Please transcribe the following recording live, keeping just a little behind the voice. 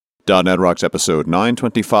.NET Rocks episode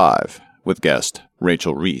 925 with guest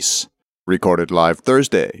Rachel Reese. Recorded live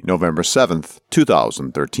Thursday, November 7th,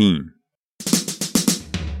 2013.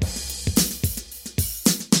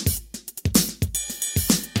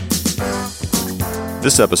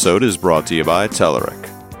 This episode is brought to you by Telerik,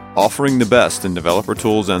 offering the best in developer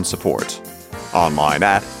tools and support. Online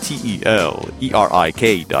at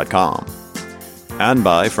telerik.com. And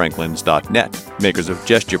by Franklins.net, makers of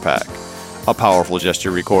GesturePak, a powerful gesture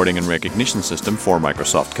recording and recognition system for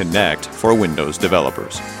Microsoft Connect for Windows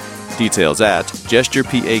developers. Details at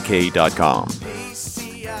gesturepak.com.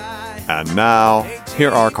 And now, here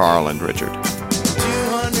are Carl and Richard.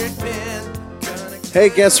 Hey,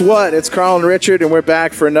 guess what? It's Carl and Richard, and we're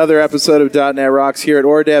back for another episode of .NET Rocks here at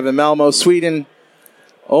Øredev in Malmö, Sweden.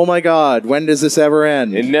 Oh my God, when does this ever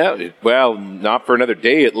end? Well, not for another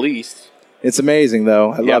day at least. It's amazing,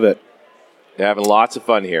 though. I love it. They're having lots of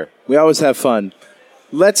fun here. We always have fun.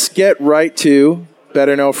 Let's get right to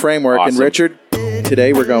Better Know Framework. Awesome. And Richard,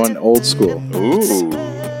 today we're going old school. Ooh.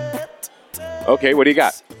 Okay, what do you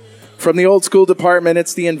got? From the old school department,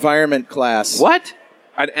 it's the environment class. What?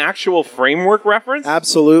 An actual framework reference?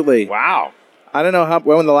 Absolutely. Wow. I don't know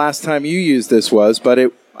when the last time you used this was,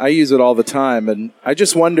 but I use it all the time, and I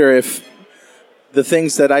just wonder if the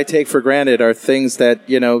things that I take for granted are things that,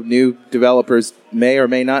 new developers may or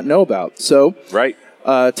may not know about. So, right.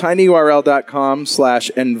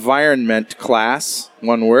 tinyurl.com/environment class,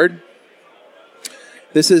 one word.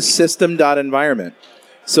 This is system.environment.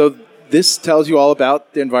 So this tells you all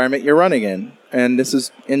about the environment you're running in, and this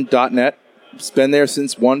is in .NET. It's been there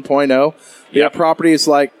since 1.0. We have properties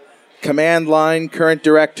like command line, current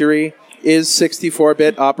directory, is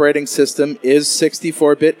 64-bit operating system, is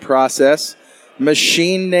 64-bit process,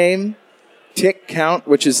 machine name, tick count,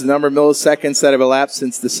 which is the number of milliseconds that have elapsed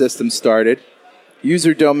since the system started,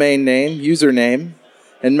 user domain name, username,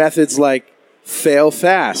 and methods like fail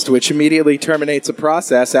fast, which immediately terminates a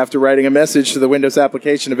process after writing a message to the Windows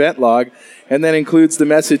application event log, and then includes the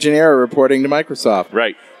message and error reporting to Microsoft.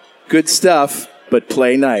 Right. Good stuff, but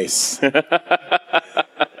play nice.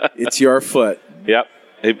 It's your foot. Yep.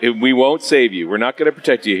 We won't save you. We're not going to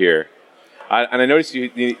protect you here. And I noticed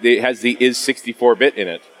it has the is 64-bit in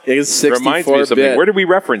it. It is 64-bit. Reminds me of something. Where did we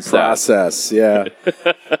reference process, yeah.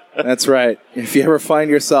 That's right. If you ever find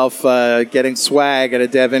yourself getting swag at a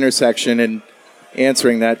dev intersection and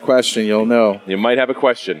answering that question, you'll know. You might have a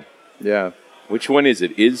question. Yeah. Which one is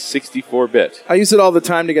it? Is 64-bit? I use it all the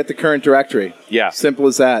time to get the current directory. Yeah. Simple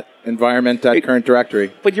as that. Environment.current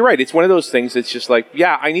directory. But you're right. It's one of those things that's just like,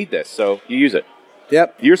 yeah, I need this, so you use it.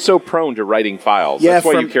 Yep. You're so prone to writing files. Yeah, that's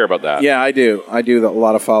why you care about that. Yeah, I do. I do a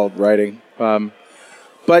lot of file writing.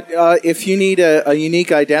 But if you need a unique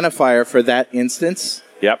identifier for that instance,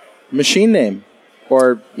 machine name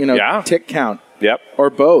or, tick count. Yep. Or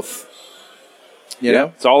both. You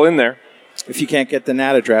know? It's all in there. If you can't get the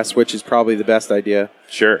NAT address, which is probably the best idea.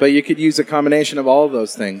 Sure. But you could use a combination of all of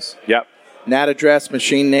those things. Yep. NAT address,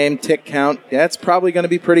 machine name, tick count. Yeah, it's probably going to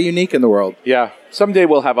be pretty unique in the world. Yeah. Someday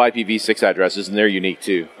we'll have IPv6 addresses, and they're unique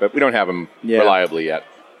too. But we don't have them reliably yet.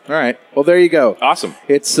 All right. Well, there you go. Awesome.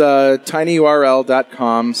 It's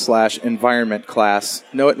tinyurl.com/environment class.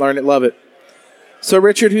 Know it, learn it, love it. So,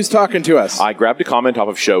 Richard, who's talking to us? I grabbed a comment off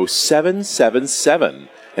of show 777.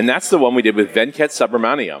 And that's the one we did with Venkat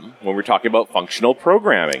Subramaniam when we were talking about functional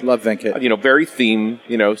programming. Love Venkat. Very theme,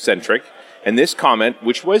 centric. And this comment,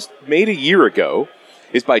 which was made a year ago,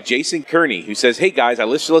 is by Jason Kearney, who says, hey guys, I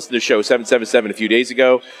listened to show 777 a few days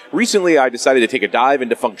ago. Recently, I decided to take a dive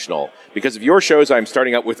into functional. Because of your shows, I'm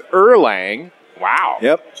starting out with Erlang. Wow.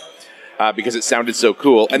 Yep. Because it sounded so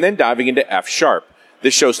cool. And then diving into F#.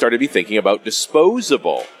 This show started me thinking about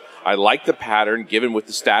disposable. I like the pattern given with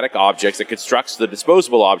the static objects that constructs the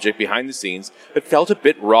disposable object behind the scenes, but felt a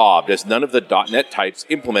bit robbed as none of the .NET types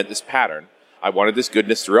implement this pattern. I wanted this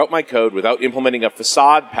goodness throughout my code without implementing a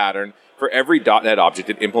facade pattern for every .NET object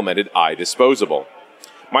that implemented iDisposable.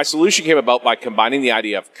 My solution came about by combining the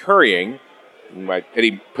idea of currying, and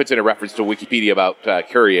he puts in a reference to Wikipedia about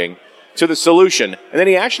currying, to the solution, and then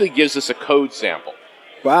he actually gives us a code sample.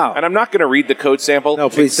 Wow. And I'm not going to read the code sample. No,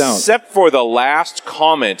 please don't. Except for the last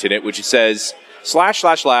comment in it, which says,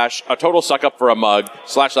 // a total suck up for a mug,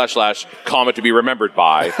 // comment to be remembered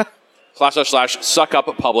by, // suck up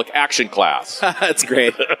a public action class. That's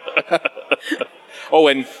great. Oh,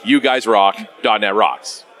 and you guys rock, .NET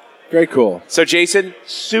rocks. Very cool. So, Jason,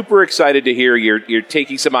 super excited to hear you're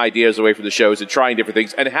taking some ideas away from the shows and trying different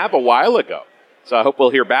things, and have a while ago. So I hope we'll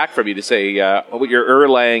hear back from you to say what your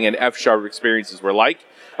Erlang and F# experiences were like.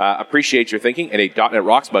 Appreciate your thinking, and a .NET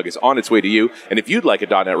Rocks bug is on its way to you. And if you'd like a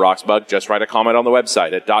 .NET Rocks bug, just write a comment on the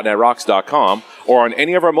website at .NETRocks.com or on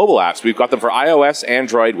any of our mobile apps. We've got them for iOS,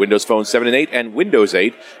 Android, Windows Phone 7 and 8, and Windows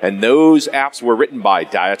 8. And those apps were written by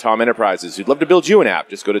Diatom Enterprises. Who'd love to build you an app,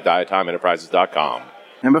 just go to diatomenterprises.com.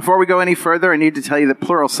 And before we go any further, I need to tell you that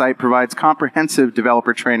Pluralsight provides comprehensive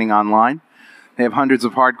developer training online. They have hundreds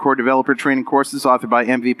of hardcore developer training courses authored by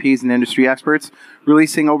MVPs and industry experts,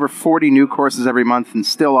 releasing over 40 new courses every month and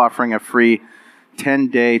still offering a free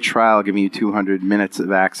 10-day trial giving you 200 minutes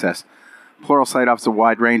of access. Pluralsight offers a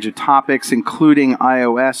wide range of topics, including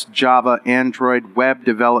iOS, Java, Android, web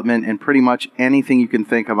development, and pretty much anything you can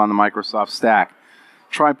think of on the Microsoft stack.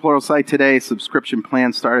 Try Pluralsight today. Subscription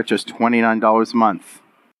plans start at just $29 a month.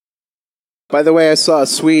 By the way, I saw a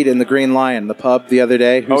Swede in the Green Lion, the pub, the other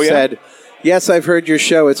day, who said, "Yes, I've heard your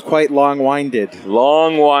show. It's quite long-winded."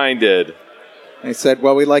 Long-winded. I said,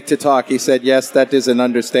 "Well, we like to talk." He said, "Yes, that is an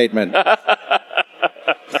understatement."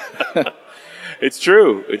 It's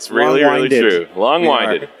true. It's really, really true.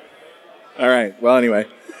 Long-winded. All right. Well, anyway.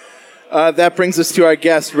 That brings us to our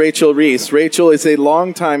guest, Rachel Reese. Rachel is a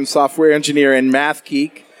longtime software engineer and math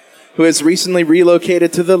geek who has recently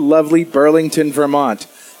relocated to the lovely Burlington, Vermont.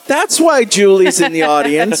 That's why Julie's in the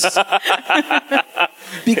audience.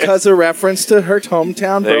 Because of reference to her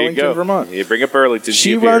hometown, There Burlington, you go. Vermont. You bring up Burlington.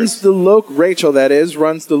 She runs Rachel, that is,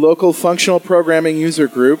 runs the local functional programming user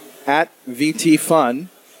group at VT Fun,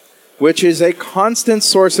 which is a constant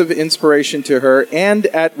source of inspiration to her and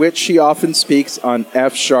at which she often speaks on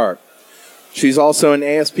F#. She's also an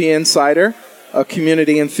ASP insider, a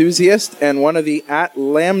community enthusiast, and one of the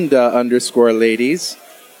 @Lambda_ladies.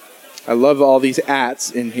 I love all these ats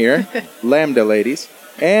in here. Lambda ladies.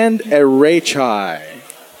 And a Rachai.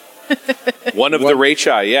 One of the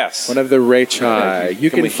Rachai, yes. One of the Rachai. You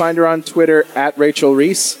can find her on Twitter at Rachel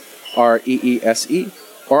Reese, REESE,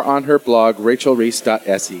 or on her blog,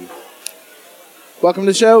 rachelreese.se. Welcome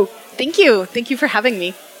to the show. Thank you. Thank you for having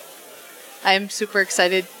me. I'm super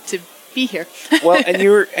excited to be here. Well, and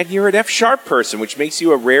you're an F# person, which makes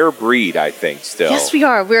you a rare breed, I think, still. Yes, we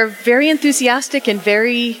are. We're very enthusiastic and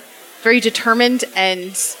very, very determined,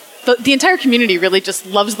 and the entire community really just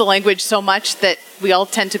loves the language so much that we all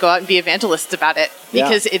tend to go out and be evangelists about it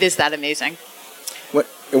because it is that amazing.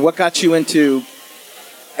 What got you into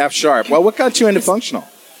F#? Well, what got you into functional?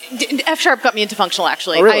 F# got me into functional,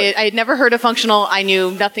 actually. Oh, really? I had never heard of functional. I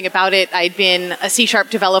knew nothing about it. I'd been a C#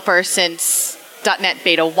 developer since .NET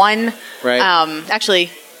Beta 1. Right. Actually,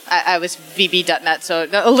 I was VB.NET, so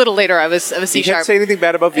a little later I was C#. You can't say anything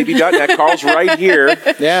bad about VB.NET. Carl's right here.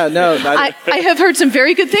 Yeah, no. I have heard some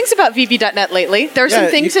very good things about VB.NET lately. There are some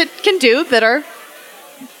things it can do that are...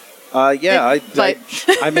 I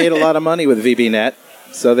made a lot of money with VBNet,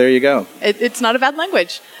 so there you go. It's not a bad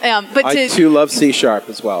language. I too love C#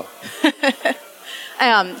 as well.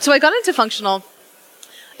 So I got into functional.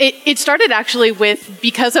 It started actually with,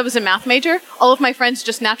 because I was a math major, all of my friends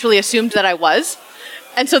just naturally assumed that I was.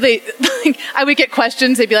 And so I would get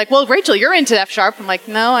questions. They'd be like, "Well, Rachel, you're into F#." I'm like,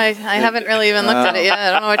 "No, I haven't really even looked at it yet.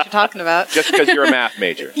 I don't know what you're talking about." Just because you're a math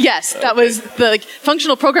major. Yes, that was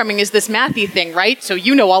functional programming is this mathy thing, right? So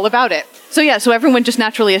you know all about it. So everyone just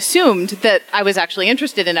naturally assumed that I was actually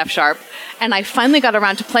interested in F#. And I finally got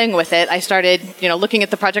around to playing with it. I started, looking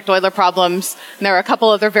at the Project Euler problems. And there are a couple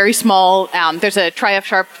other very small, there's a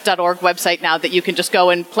tryfsharp.org website now that you can just go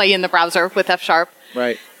and play in the browser with F#.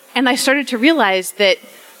 Right. And I started to realize that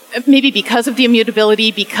maybe because of the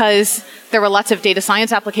immutability, because there were lots of data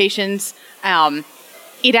science applications, it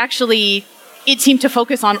seemed to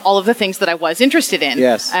focus on all of the things that I was interested in.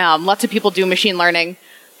 Yes. Lots of people do machine learning.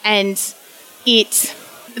 And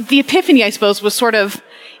the epiphany, I suppose, was sort of,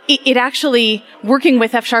 it actually, working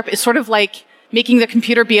with F# is sort of like making the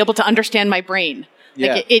computer be able to understand my brain.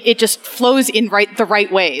 Yeah. Like it just flows in the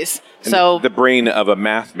right ways. And so the brain of a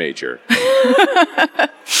math major.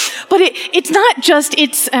 But it's not just,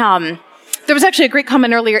 there was actually a great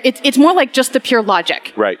comment earlier. It's more like just the pure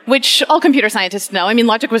logic. Right. Which all computer scientists know. I mean,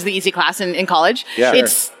 logic was the easy class in college. Yeah.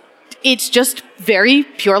 It's just very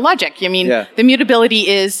pure logic. I mean, the mutability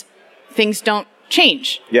is things don't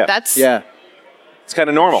change. Yeah. It's kind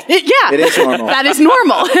of normal. It is normal. That is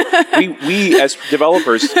normal. we as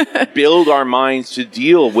developers build our minds to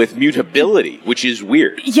deal with mutability, which is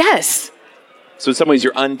weird. Yes. So in some ways,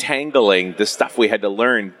 you're untangling the stuff we had to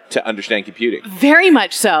learn to understand computing. Very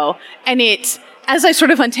much so. And as I sort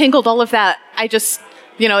of untangled all of that, I just,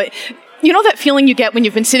 you know that feeling you get when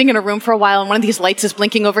you've been sitting in a room for a while and one of these lights is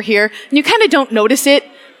blinking over here, and you kind of don't notice it,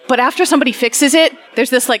 But after somebody fixes it, there's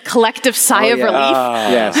this like collective sigh of relief.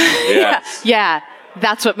 Yes. Yeah.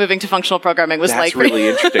 That's what moving to functional programming was like. That's really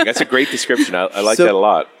interesting. That's a great description. I like that a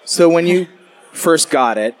lot. So when you first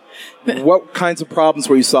got it, what kinds of problems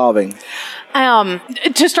were you solving?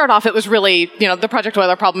 To start off, it was really, the project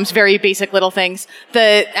weather problems, very basic little things.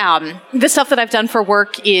 The stuff that I've done for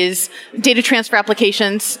work is data transfer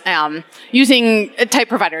applications, using type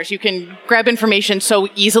providers. You can grab information so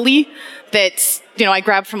easily that, I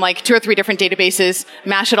grabbed from like 2 or 3 different databases,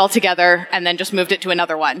 mash it all together, and then just moved it to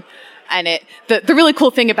another one. And the really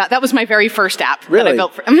cool thing about that was my very first app that I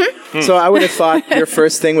built. So I would have thought your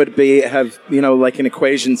first thing would be like an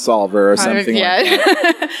equation solver or something like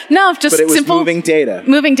that. No, just but it was simple moving data.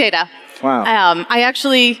 Moving data. Wow. I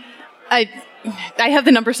have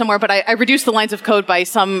the number somewhere, but I reduced the lines of code by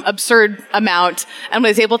some absurd amount and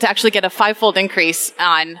was able to actually get a 5-fold increase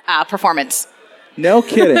on performance. No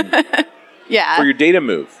kidding. Yeah. For your data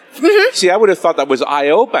move. See, I would have thought that was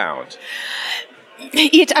I/O bound.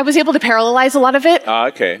 I was able to parallelize a lot of it.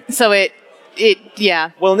 Okay. So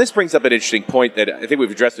yeah. Well, and this brings up an interesting point that I think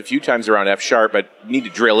we've addressed a few times around F# but need to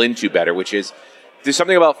drill into better, which is there's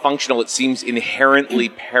something about functional that seems inherently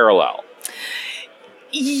parallel.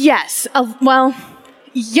 Yes.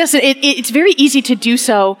 Yes, it's very easy to do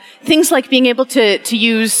so. Things like being able to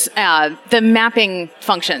use the mapping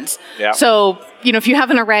functions. Yeah. So, if you have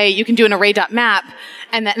an array, you can do an array.map,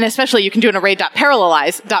 and especially you can do an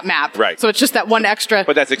array.parallelize.map. Right. So it's just that one extra.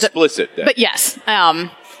 But that's explicit then. But yes.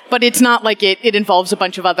 But it's not like it involves a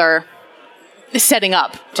bunch of other setting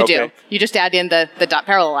up to do. You just add in the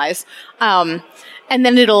 .parallelize. And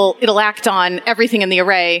then it'll act on everything in the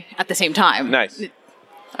array at the same time. Nice.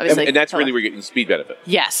 Obviously. And that's really where you're getting the speed benefit.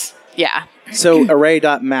 Yes. Yeah. So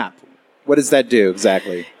array.map, what does that do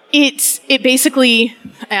exactly? It basically,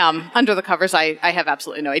 under the covers, I have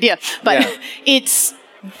absolutely no idea. But it's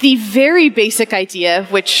the very basic idea,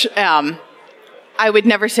 which I would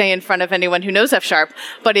never say in front of anyone who knows F#,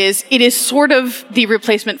 but it is sort of the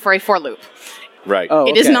replacement for a for loop. Right. Oh,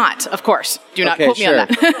 It is not, of course. Do not quote me on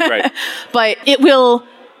that. Right. But it will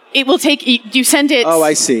take, you send it Oh,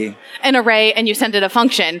 I see. an array and you send it a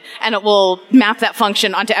function, and it will map that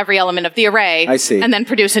function onto every element of the array. I see. And then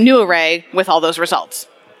produce a new array with all those results.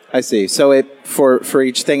 I see. So it for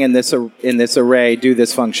each thing in this array, do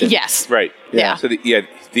this function. Yes. Right. Yeah. So the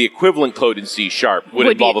equivalent code in C# would Would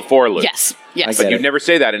involve be- a for loop. Yes. Yes. But get you'd it. never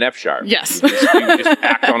say that in F#. Yes. You just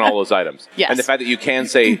act on all those items. Yes. And the fact that you can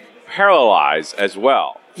say parallelize as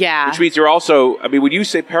well. Yeah. Which means you're also, when you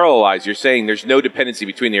say parallelize, you're saying there's no dependency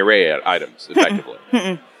between the array items, effectively.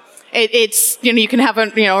 It's, you can have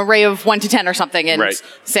an array of 1 to 10 or something and Right.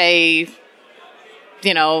 say,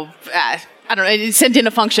 I don't know, send in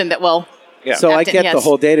a function that will. Yeah. So I get Yes. the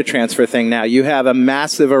whole data transfer thing now. You have a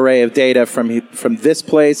massive array of data from this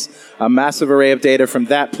place, a massive array of data from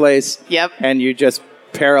that place. Yep. And you just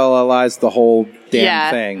parallelize the whole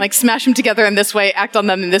damn thing. Like smash them together in this way, act on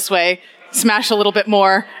them in this way, smash a little bit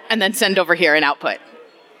more, and then send over here an output.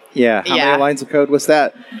 Yeah. How Yeah. many lines of code was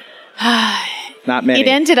that? Not many. It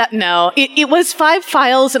ended up, no. It was 5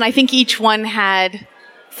 files, and I think each one had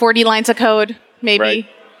 40 lines of code, maybe. Right.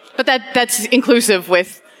 But that's inclusive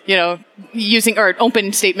with, using or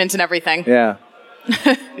open statements and everything. Yeah.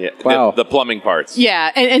 Yeah. Wow. The plumbing parts.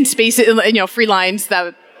 Yeah, and space, free lines,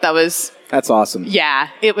 that was, That's awesome. yeah,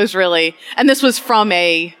 it was really, and this was from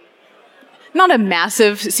not a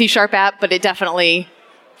massive C# app, but it definitely,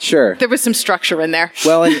 Sure. there was some structure in there.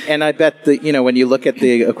 Well, and I bet that, when you look at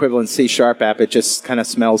the equivalent C# app, it just kind of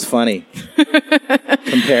smells funny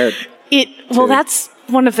compared. That's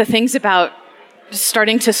one of the things about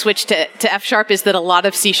starting to switch to F# is that a lot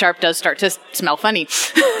of C# does start to smell funny.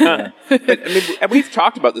 And we've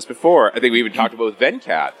talked about this before. I think we even talked about with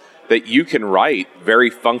Venkat that you can write very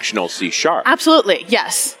functional C#. Absolutely,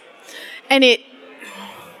 yes. And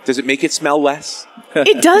Does it make it smell less?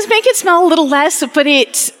 it does make it smell a little less, but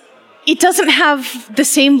it doesn't have the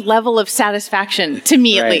same level of satisfaction, to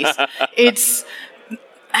me at Right. least. It's,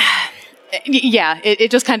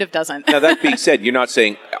 it just kind of doesn't. Now, that being said, you're not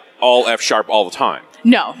saying all F# all the time.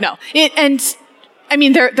 No.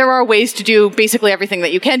 There are ways to do basically everything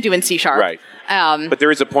that you can do in C#. Right. But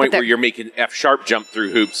there is a point but where you're making F# jump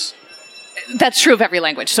through hoops. That's true of every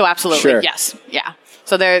language, so absolutely, Sure. yes. Yeah.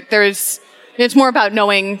 So there's, it's more about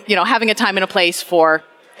knowing, having a time and a place for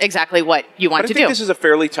exactly what you want But I to think do. this is a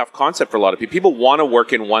fairly tough concept for a lot of people. People want to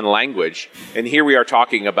work in one language, and here we are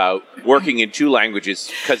talking about working in 2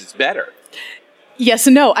 languages because it's better. Yes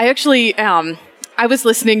and no. I actually, I was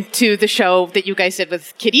listening to the show that you guys did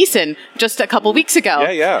with Kid Eason just a couple weeks ago.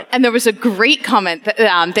 Yeah. And there was a great comment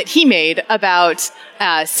that he made about,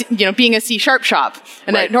 being a C# shop.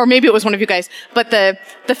 And Right. or maybe it was one of you guys. But the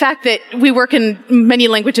fact that we work in many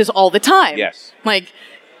languages all the time. Yes. Like,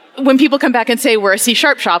 when people come back and say we're a C#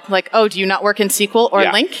 shop, like, oh, do you not work in SQL or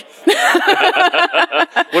Yeah. Link?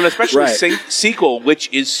 Well, especially Right. SQL, which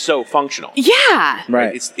is so functional. Yeah.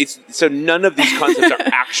 Right. It's so none of these concepts are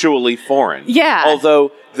actually foreign. Yeah.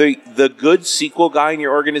 Although the good SQL guy in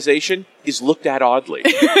your organization is looked at oddly.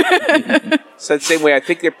 So the same way, I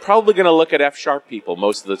think they're probably going to look at F# people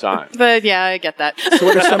most of the time. But yeah, I get that. So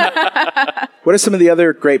what are some of the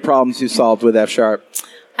other great problems you solved with F#?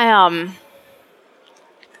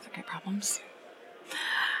 Okay, problems.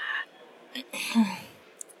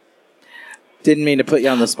 Didn't mean to put you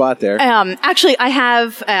on the spot there. Actually, I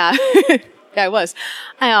have. Yeah, I was.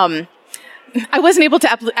 I wasn't able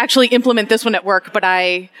to actually implement this one at work, but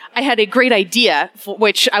I had a great idea,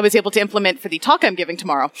 which I was able to implement for the talk I'm giving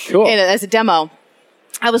tomorrow. Cool. As a demo.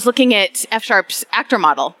 I was looking at F#'s actor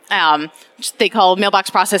model, which they call mailbox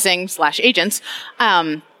processing / agents.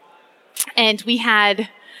 And we had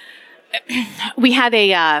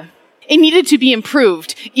a needed to be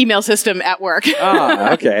improved email system at work.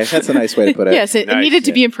 Okay. That's a nice way to put it. Yes, it Nice. needed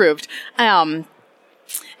to be improved. And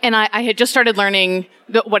I had just started learning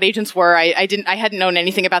what agents were. I hadn't known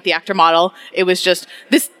anything about the actor model. It was just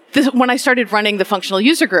this when I started running the functional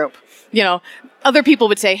user group, other people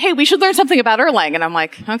would say, hey, we should learn something about Erlang. And I'm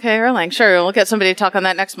like, okay, Erlang, sure. We'll get somebody to talk on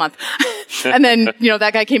that next month. And then,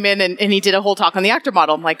 that guy came in and he did a whole talk on the actor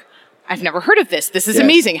model. I'm like, I've never heard of this. This is Yes.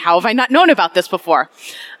 amazing. How have I not known about this before?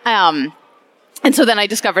 And so then I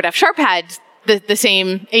discovered F# had the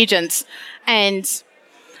same agents, and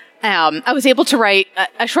I was able to write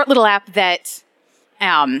a short little app that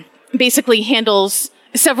basically handles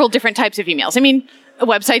several different types of emails. I mean,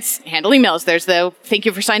 websites handle emails. There's the thank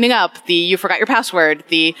you for signing up, the you forgot your password,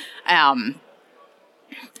 the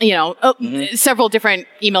several different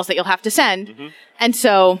emails that you'll have to send. Mm-hmm. And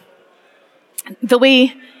so the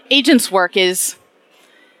way agents work is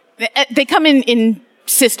they come in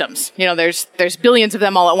systems. There's billions of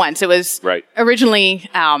them all at once. It was Right. originally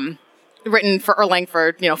written for Erlang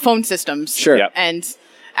for phone systems. Sure. Yep. And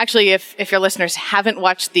actually, if your listeners haven't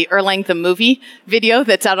watched the Erlang the movie video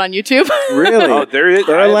that's out on YouTube, Really? Oh, there it is.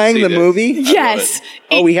 I haven't Erlang seen the this. movie? yes,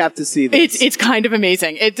 We have to see this. it's kind of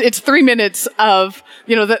amazing. It's 3 minutes of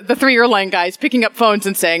the three Erlang guys picking up phones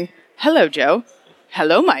and saying, "Hello, Joe.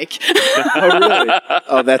 Hello, Mike." Oh, really?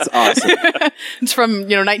 Oh, that's awesome. It's from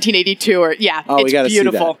 1982, or yeah, Oh, we it's gotta see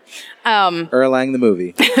beautiful. Erlang the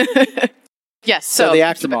movie. Yes, So the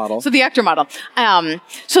actor model. So the actor model.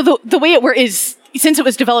 So the way it works is, since it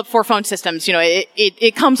was developed for phone systems,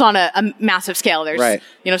 it comes on a massive scale. There's Right.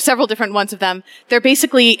 Several different ones of them. They're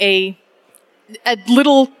basically a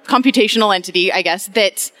little computational entity, I guess,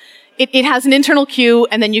 that it has an internal queue,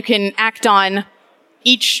 and then you can act on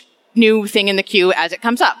each new thing in the queue as it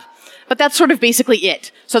comes up. But that's sort of basically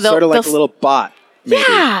it. So Sort of like a little bot. Maybe.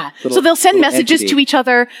 Yeah. Little- So they'll send little messages entity. to each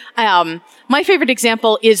other. My favorite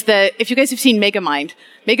example is if you guys have seen Megamind.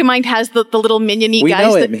 Megamind has the little minion-y We guys.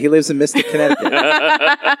 know him. He lives in Mystic, Connecticut.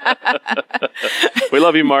 We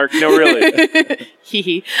love you, Mark. No, really. Hee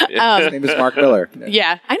hee. His name is Mark Miller.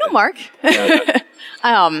 Yeah, I know Mark.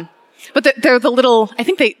 But they're the little, I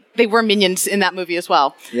think they were minions in that movie as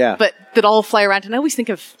well. Yeah. But that all fly around. And I always think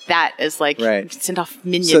of that as like, Right. you can send off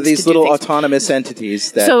minions So these to do little things. autonomous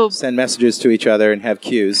entities that So- send messages to each other and have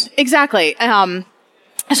queues. Exactly.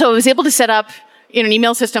 So I was able to set up an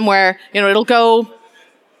email system where, it'll go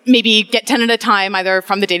maybe get 10 at a time, either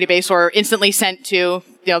from the database or instantly sent to,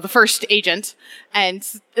 the first agent, and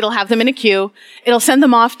it'll have them in a queue. It'll send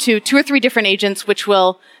them off to 2 or 3 different agents, which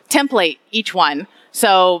will template each one.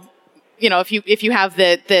 So, if you have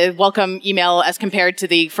the welcome email as compared to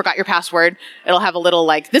the forgot your password, it'll have a little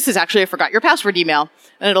this is actually a forgot your password email,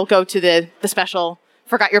 and it'll go to the special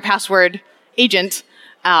forgot your password agent,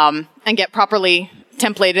 and get properly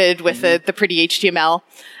templated with the pretty HTML.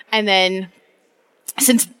 And then,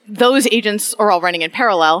 since those agents are all running in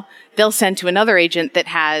parallel, they'll send to another agent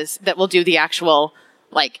that will do the actual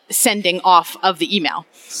sending off of the email.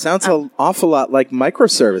 Sounds an awful lot like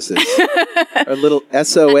microservices. Or a little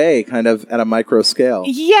SOA kind of at a micro scale.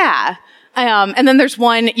 Yeah. And then there's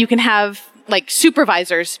one you can have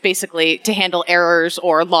supervisors basically to handle errors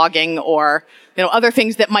or logging or other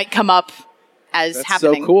things that might come up as That's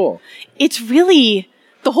happening. so cool. It's really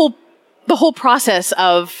the whole process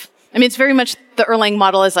of, it's very much the Erlang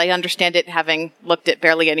model as I understand it, having looked at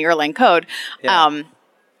barely any Erlang code. Yeah.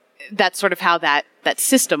 That's sort of how that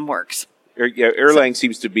system works. Erlang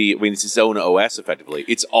seems to be, I mean, it's its own OS effectively.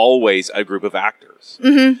 It's always a group of actors.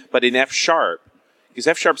 But in F Sharp, because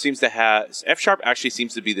F Sharp actually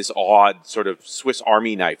seems to be this odd sort of Swiss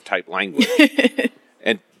Army knife type language.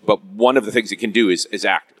 But one of the things it can do is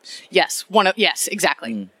actors. Yes,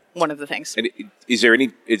 exactly. One of the things. And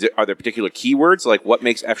are there particular keywords? Like what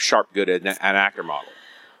makes F Sharp good at an actor model?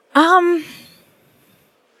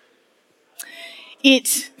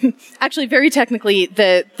 It actually very technically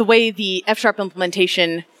the way the F Sharp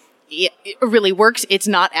implementation it really works. It's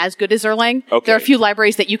not as good as Erlang. Okay. There are a few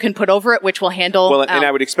libraries that you can put over it, which will handle. Well, and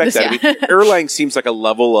I would expect that. Yeah. I mean, Erlang seems like a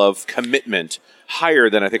level of commitment higher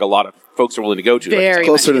than I think a lot of folks are willing to go to. Very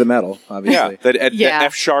closer to the metal, obviously. That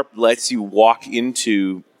F Sharp lets you walk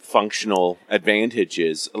into functional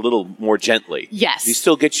advantages a little more gently. Yes. You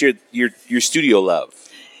still get your studio love.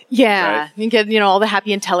 Yeah, right? you get all the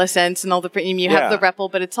happy IntelliSense and all the you have the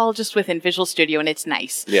REPL, but it's all just within Visual Studio and it's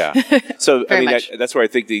nice. Yeah. So I mean much. that's where I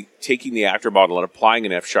think taking the actor model and applying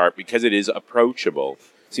an F Sharp because it is approachable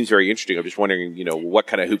seems very interesting. I'm just wondering, what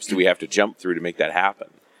kind of hoops do we have to jump through to make that happen?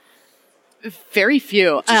 Very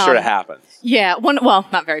few. It just sort of happens. Yeah,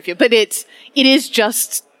 not very few, but it is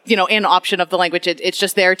just an option of the language. It's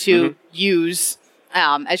just there to use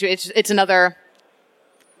it's another.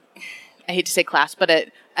 I hate to say class, but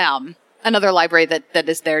another library that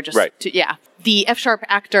is there just to the F Sharp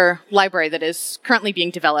actor library that is currently being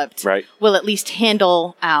developed will at least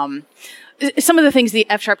handle some of the things the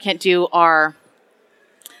F Sharp can't do are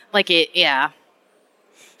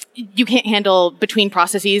you can't handle between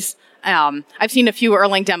processes. I've seen a few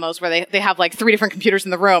Erlang demos where they have like 3 different computers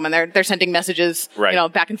in the room and they're sending messages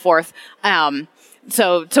back and forth.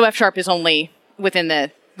 So F Sharp is only within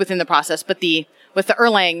the process, but with the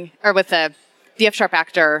Erlang or with the F Sharp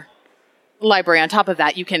actor library on top of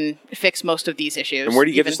that, you can fix most of these issues. And where do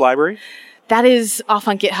you get this library? That is off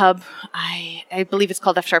on GitHub. I believe it's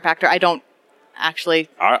called F Sharp Actor. I don't actually.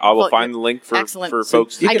 I will find the link for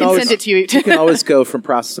folks. I can send it to you. You can always go from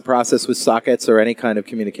process to process with sockets or any kind of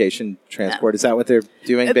communication transport. Is that what they're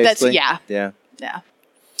doing, basically? Yeah.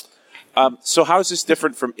 So how is this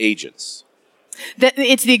different from agents?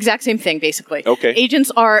 It's the exact same thing, basically. Okay. Agents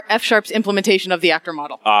are F Sharp's implementation of the actor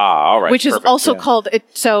model. All right. Which is also called,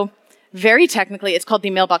 very technically, it's called the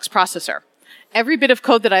mailbox processor. Every bit of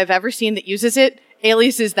code that I've ever seen that uses it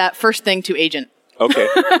aliases that first thing to agent. Okay.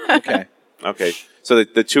 Okay. So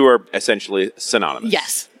the two are essentially synonymous.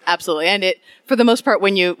 Yes, absolutely. And for the most part,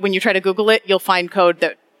 when you try to Google it, you'll find code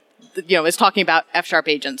that is talking about F Sharp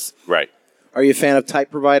agents. Right. Are you a fan of type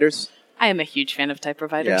providers? I am a huge fan of type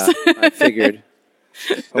providers. Yeah, I figured.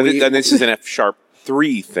 And this is an F Sharp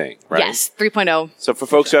 3 thing, right? Yes, 3.0. So for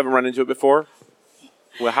folks who haven't run into it before,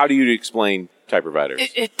 well, how do you explain type providers?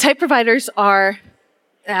 Type providers are,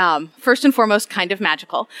 first and foremost, kind of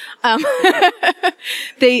magical.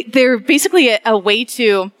 They're basically a way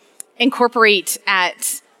to incorporate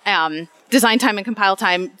at design time and compile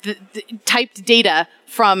time the typed data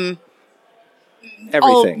from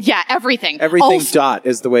everything. Everything. Everything dot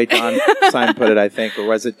is the way Don Simon put it, I think. Or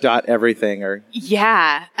was it dot everything? Or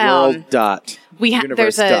world dot.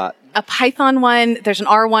 There's a Python one, there's an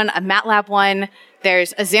R one, a MATLAB one,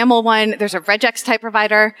 there's a XAML one, there's a regex type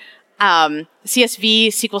provider, CSV,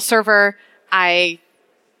 SQL Server. My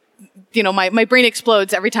brain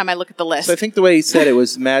explodes every time I look at the list. So I think the way he said it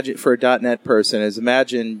was imagine for a .NET person is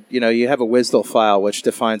imagine, you have a WSDL file which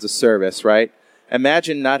defines a service, right?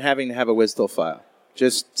 Imagine not having to have a WSDL file.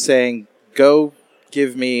 Just saying, go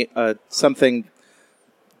give me something,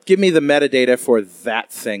 give me the metadata for that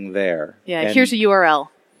thing there. Yeah, and here's a URL.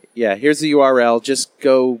 Yeah, here's the URL. Just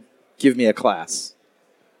go give me a class.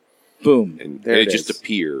 Boom. And there it is. just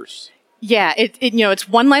appears. Yeah, it's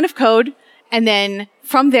one line of code, and then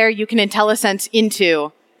from there you can IntelliSense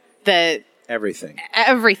into the everything.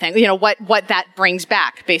 What that brings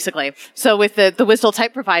back, basically. So with the WSDL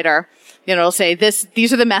type provider, it'll say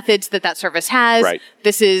these are the methods that service has. Right.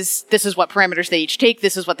 This is what parameters they each take.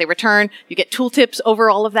 This is what they return. You get tooltips over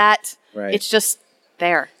all of that. Right. It's just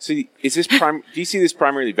there. So is this do you see this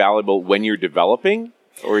primarily valuable when you're developing,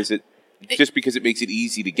 or is it just because it makes it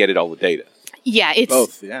easy to get it all the data? Yeah, it's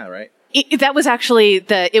both. Yeah, right. That was actually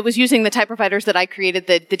it was using the type providers that I created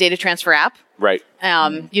the data transfer app. Right.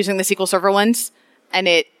 Using the SQL Server ones, and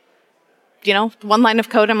it, one line of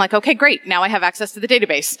code. I'm like, okay, great. Now I have access to the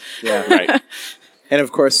database. Yeah. Right. And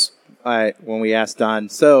of course, when we asked Don,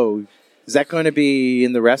 so is that going to be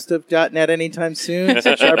in the rest of .NET anytime soon?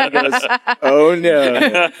 So Sharp goes, oh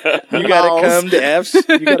no, you got to come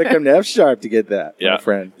to F Sharp to get that, my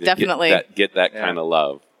friend. Definitely Get that kind of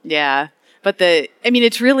love. Yeah, but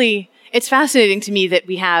it's really. it's fascinating to me that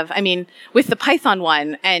we have, I mean, with the Python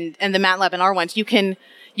one and the MATLAB and R ones, you can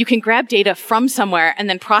grab data from somewhere and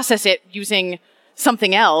then process it using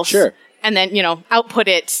something else. Sure. And then, output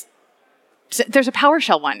it. There's a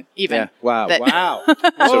PowerShell one, even. Yeah. Wow. that- Wow.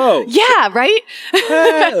 Whoa. Yeah, right?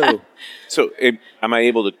 Whoa. So am I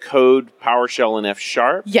able to code PowerShell in F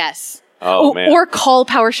Sharp? Yes. Oh, man. Or call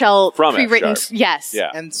PowerShell From pre-written. F-sharp. Yes.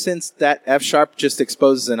 Yeah. And since that F Sharp just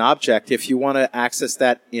exposes an object, if you want to access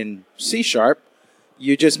that in C Sharp,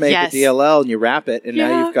 you just make Yes. a DLL and you wrap it, and now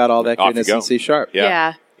Yeah. you've got all that Off you goodness go. in C Sharp.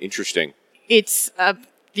 Yeah. Interesting. It's,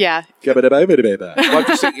 yeah. Well, I'm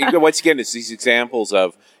just saying, once again, it's these examples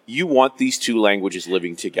of you want these two languages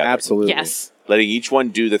living together. Absolutely. Yes. Letting each one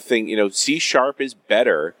do the thing. C Sharp is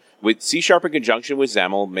better. With C Sharp in conjunction with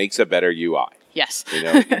XAML makes a better UI. Yes.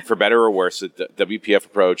 For better or worse, the WPF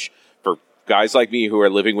approach for guys like me who are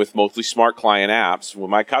living with mostly smart client apps with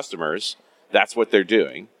my customers, that's what they're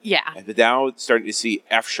doing. Yeah. And now it's starting to see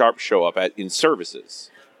F Sharp show up in services.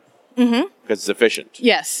 Because it's efficient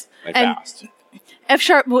Yes. and And fast. F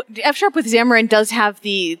Sharp with Xamarin does have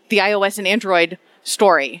the iOS and Android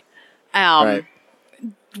story, Right.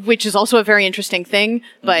 which is also a very interesting thing.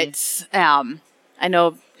 But I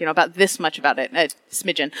know about this much about it, a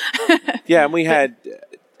smidgen. Yeah, and we had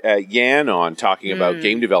Yan on talking about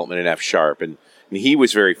game development in F Sharp, and he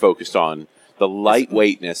was very focused on the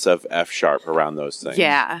lightweightness of F Sharp around those things.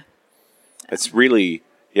 Yeah. It's really,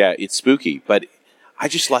 it's spooky, but I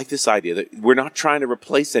just like this idea that we're not trying to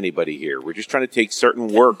replace anybody here. We're just trying to take certain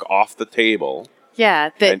work off the table Yeah.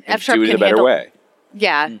 That and F Sharp do it in can a better handle. way.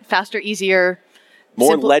 Yeah. Faster, easier.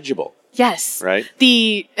 More simple- legible. Yes. Right.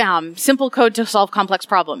 The simple code to solve complex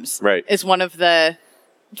problems. Right. Is one of the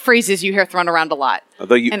phrases you hear thrown around a lot.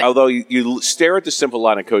 Although And- you stare at the simple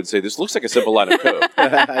line of code and say, this looks like a simple line of code.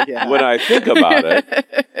 Yeah. When I think about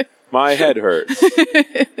it, my head hurts.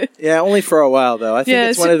 Yeah, only for a while though. I think Yeah,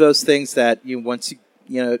 it's so- one of those things that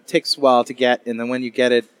it takes a while to get, and then when you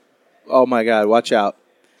get it, oh my God, watch out!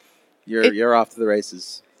 You're off to the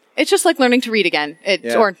races. It's just like learning to read again.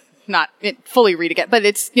 Yeah. Or not fully read again, but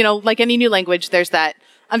it's, like any new language, there's that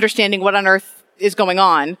understanding what on earth is going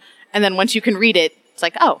on. And then once you can read it, it's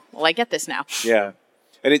like, oh, well, I get this now. Yeah.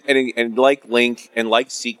 And like Link and like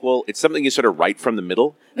SQL, it's something you sort of write from the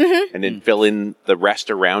middle and then fill in the rest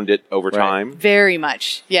around it over Right. time. Very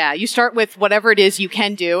much. Yeah. You start with whatever it is you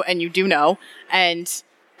can do and you do know, and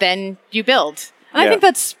then you build. And I Yeah. think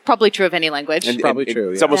that's probably true of any language. And- Probably and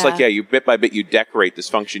true, It's yeah. almost like, you bit by bit, you decorate this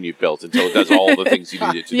function you've built until it does all the things you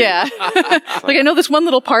need it to do. yeah. Like I know this one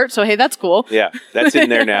little part, so hey, that's cool. Yeah, that's in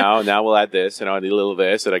there now. Now we'll add this, and I need a little of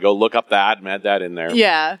this, and I go look up that and add that in there.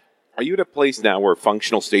 Yeah. Are you at a place now where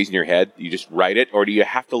functional stays in your head? You just write it, or do you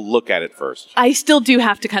have to look at it first? I still do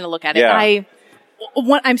have to kind of look at it. Yeah.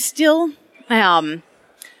 I'm still,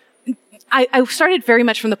 I started very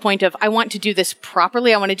much from the point of I want to do this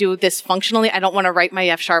properly. I want to do this functionally. I don't want to write my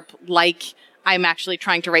F Sharp like I'm actually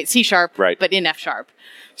trying to write C Sharp, Right. but in F Sharp.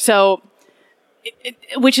 So,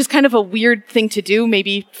 which is kind of a weird thing to do,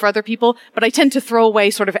 maybe for other people, but I tend to throw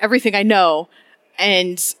away sort of everything I know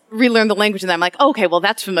and relearn the language. And then I'm like, okay, well,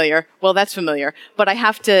 that's familiar. Well, that's familiar. But I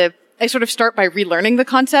sort of start by relearning the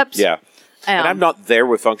concepts. Yeah. And Um, I'm not there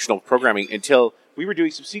with functional programming until we were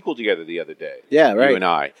doing some SQL together the other day. Yeah, right. You and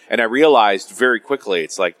I. And I realized very quickly,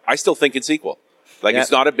 it's like, I still think in SQL. Like, Yeah.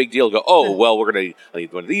 it's not a big deal to go, oh, well, we're going to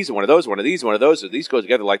need one of these, and one of those, one of these, one of those, and these go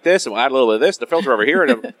together like this, and we'll add a little bit of this, the filter over here,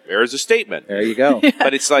 and there's a statement. There you go.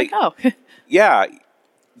 But it's like, oh, yeah,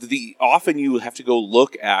 often you have to go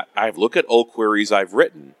look at old queries I've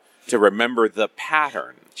written to remember the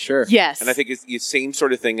pattern. Sure. yes. And I think it's the same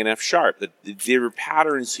sort of thing in F Sharp. That there are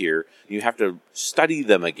patterns here. You have to study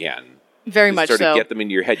them again. very To much sort so. of get them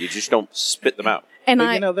into your head. You just don't spit them out. And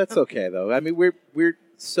But, that's okay though. I mean, we're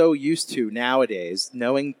so used to nowadays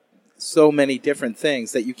knowing so many different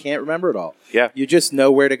things that you can't remember it all. Yeah. You just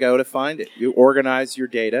know where to go to find it. You organize your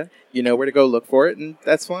data. You know where to go look for it, and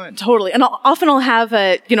that's fine. Totally. And often I'll have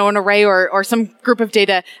an array or some group of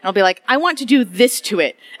data, and I'll be like, I want to do this to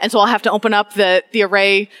it. And so I'll have to open up the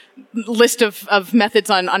array list of methods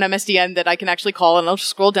on MSDN that I can actually call, and I'll just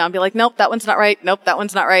scroll down and be like, nope, that one's not right. Nope, that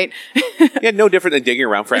one's not right. Yeah, no different than digging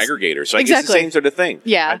around for aggregators. So I guess it's the Exactly. same sort of thing.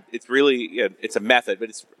 Yeah. It's really, it's a method, but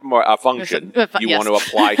it's more a function you Yes. want to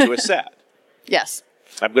apply to a set. Yes.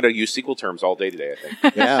 I'm going to use SQL terms all day today, I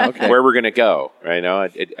think. Yeah. Okay. Where we're going to go, right? I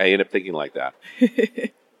end up thinking like that.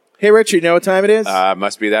 Hey, Richard, you know what time it is?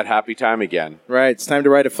 Must be that happy time again. Right. It's time to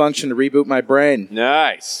write a function to reboot my brain.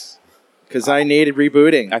 Nice. because I needed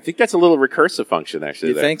rebooting. I think that's a little recursive function,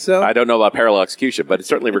 actually. You think so? I don't know about parallel execution, but it's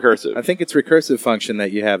certainly recursive. I think it's recursive function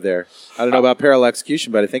that you have there. I don't know about parallel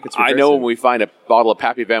execution, but I think it's recursive. I know when we find a bottle of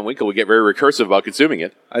Pappy Van Winkle, we get very recursive about consuming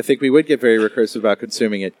it. I think we would get very recursive about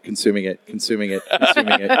consuming it. I'm trying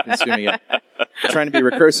to be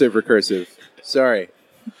recursive. Sorry.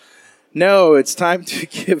 No, it's time to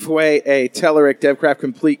give away a Telerik DevCraft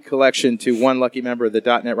Complete collection to one lucky member of the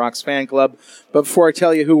 .NET Rocks fan club. But before I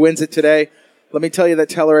tell you who wins it today, let me tell you that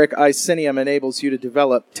Telerik Icinium enables you to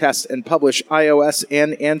develop, test, and publish iOS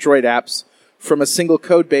and Android apps from a single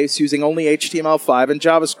code base using only HTML5 and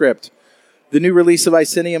JavaScript. The new release of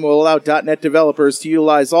Icinium will allow .NET developers to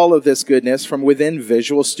utilize all of this goodness from within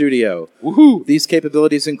Visual Studio. Woohoo! These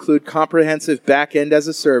capabilities include comprehensive backend as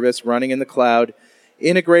a service running in the cloud,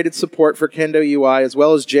 integrated support for Kendo UI, as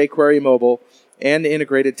well as jQuery Mobile, and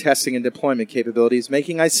integrated testing and deployment capabilities,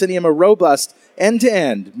 making Icinium a robust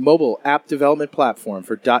end-to-end mobile app development platform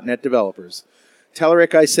for .NET developers.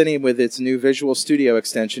 Telerik Icinium, with its new Visual Studio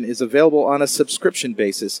extension, is available on a subscription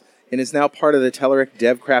basis and is now part of the Telerik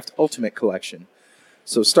DevCraft Ultimate Collection.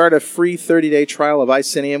 So start a free 30-day trial of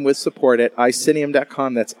Icinium with support at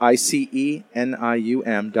icinium.com. That's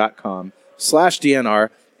ICENIUM.com/DNR.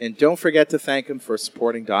 And don't forget to thank him for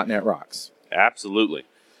supporting .NET Rocks. Absolutely.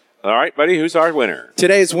 All right, buddy, who's our winner?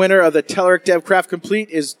 Today's winner of the Telerik DevCraft Complete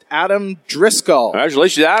is Adam Driscoll.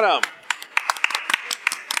 Congratulations, Adam.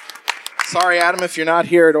 Sorry, Adam, if you're not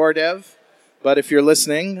here at Øredev, but if you're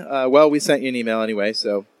listening, well, we sent you an email anyway,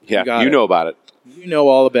 so you know about it. You know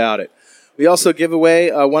all about it. We also give away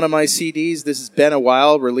one of my CDs. This has been a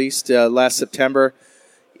while, released last September.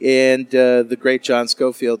 And the great John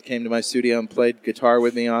Schofield came to my studio and played guitar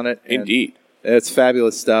with me on it. Indeed. It's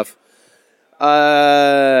fabulous stuff.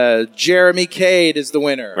 Jeremy Cade is the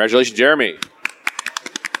winner. Congratulations, Jeremy.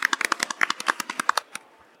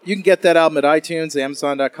 You can get that album at iTunes,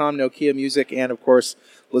 Amazon.com, Nokia Music, and, of course,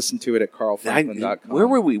 listen to it at carlfranklin.com. Where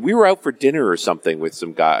were we? We were out for dinner or something with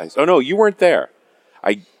some guys. Oh, no, you weren't there.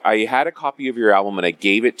 I had a copy of your album, and I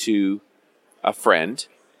gave it to a friend,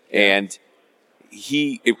 and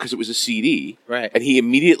because it was a CD, right? And he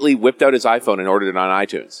immediately whipped out his iPhone and ordered it on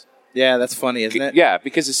iTunes. Yeah, that's funny, isn't it? Yeah,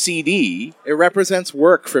 because a CD... It represents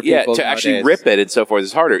work for people to nowadays. actually rip it and so forth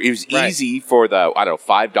is harder. It was easy for the,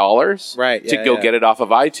 $5 to go get it off of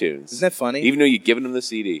iTunes. Isn't that funny? Even though you've given them the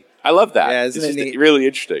CD. I love that. Yeah, it's isn't it neat? Really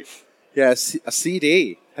interesting. Yeah, a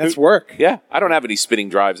CD. That's work. Yeah, I don't have any spinning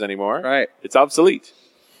drives anymore. Right. It's obsolete.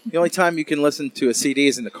 The only time you can listen to a CD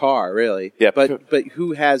is in the car, really. Yeah. But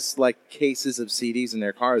who has, cases of CDs in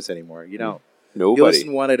their cars anymore? You don't. Nobody. You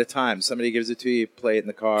listen one at a time. Somebody gives it to you, play it in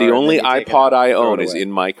the car. The only iPod I own is in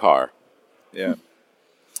my car. Yeah.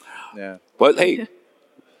 Yeah. But, hey,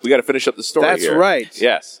 we got to finish up the story That's here. right.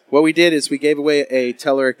 Yes. What we did is we gave away a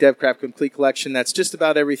Telerik DevCraft Complete Collection. That's just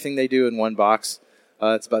about everything they do in one box.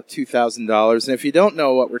 It's about $2,000. And if you don't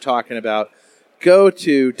know what we're talking about, go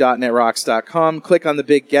to .NETRocks.com, click on the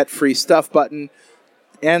big Get Free Stuff button,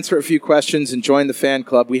 answer a few questions, and join the fan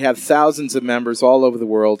club. We have thousands of members all over the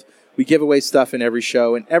world. We give away stuff in every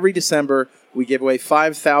show, and every December we give away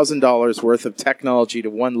 $5,000 worth of technology to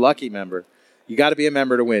one lucky member. You got to be a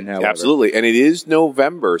member to win, however. Absolutely, and it is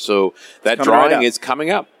November, so that drawing is coming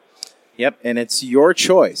up. Yep, and it's your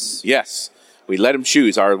choice. Yes, we let him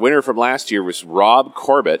choose. Our winner from last year was Rob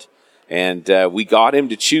Corbett, and we got him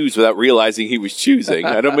to choose without realizing he was choosing.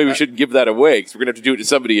 I don't. Maybe we shouldn't give that away because we're going to have to do it to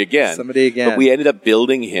somebody again. But we ended up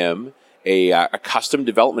building him a custom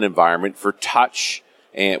development environment for Touch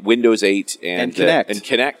and Windows 8 and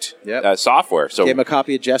Connect software. So gave him a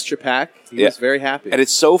copy of Gesture Pack. He was very happy. And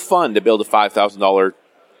it's so fun to build a $5,000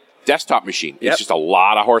 desktop machine. It's just a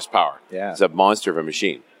lot of horsepower. Yeah. It's a monster of a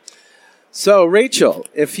machine. So, Rachel,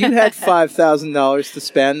 if you had $5,000 to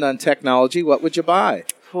spend on technology, what would you buy?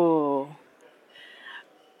 Oh.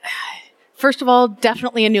 First of all,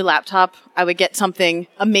 definitely a new laptop. I would get something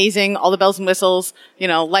amazing, all the bells and whistles,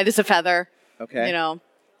 light as a feather. Okay.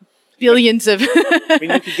 Billions of... I mean,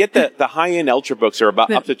 you could get the high-end Ultrabooks are about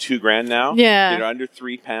up to $2,000 now. Yeah. Under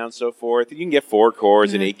 £3, so forth. You can get 4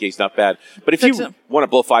 cores and 8 gigs, not bad. But if you want to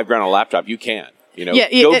blow $5,000 on a laptop, you can.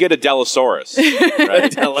 Go get a Delosaurus. Right? A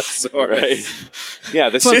Delosaurus. Right? Yeah,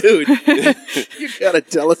 dude. You got a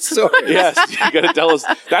Delosaurus. Yes, you got a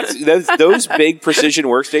Delosaurus. That's those big precision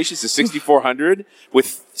workstations, the 6400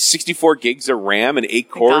 with 64 gigs of RAM and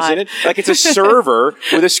 8 cores in it. Like it's a server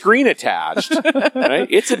with a screen attached. Right?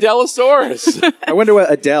 It's a Delosaurus. I wonder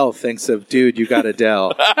what Adele thinks of, dude, you got a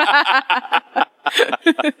Dell.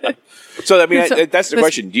 So, I mean, that's the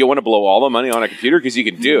question. Do you want to blow all the money on a computer? Because you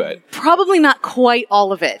can do it. Probably not quite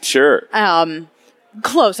all of it. Sure.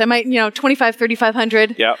 Close. I might, 2,500,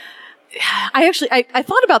 3,500. Yep. I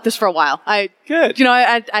thought about this for a while. Good. You know,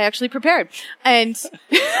 I actually prepared. And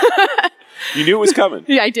You knew it was coming.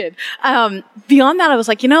 yeah, I did. Beyond that, I was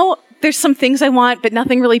like, you know, there's some things I want, but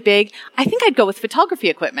nothing really big. I think I'd go with photography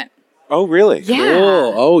equipment. Oh, really? Yeah.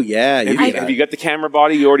 Cool. Oh, yeah. Have you got the camera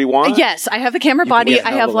body you already want? Yes, I have the camera body. get I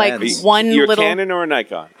have double like lens. one You're little. a Canon or a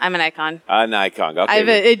Nikon? I'm a Nikon. A Nikon. Okay. I have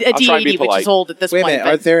a I'll try and be D80, which polite. is old at this Wait a point. minute.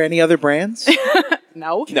 Are there any other brands?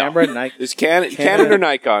 No. Camera, Nikon. There's Canon or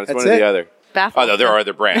Nikon. It's That's one or it? the other. Baffled. Oh, no, there are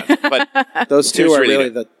other brands. But Those two there's are really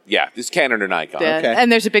no- the... Yeah, there's Canon or Nikon. Yeah. Okay.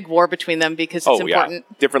 And there's a big war between them because it's important.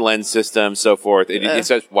 Yeah. Different lens systems, so forth. It's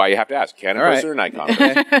just why you have to ask, Canon All right. person or Nikon?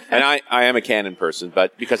 And I am a Canon person,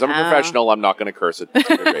 but because I'm a professional, I'm not going to curse it.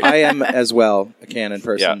 I am as well a Canon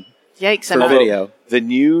person. Yikes. For I'm not- video. The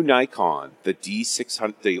new Nikon, the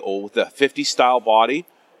D600, the 50 style body,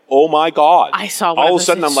 oh my God. I saw one All of of a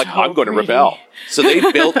sudden, those. I'm like, It's so I'm going to pretty. rebel. So they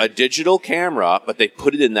built a digital camera, but they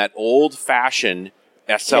put it in that old-fashioned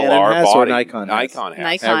SLR Canon has or body. Nikon has? Nikon has.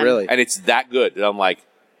 Nikon. Oh, really? And it's that good. And I'm like,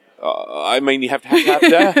 I mean, you have to have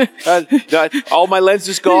that. All my lens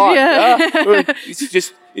is gone. Yeah.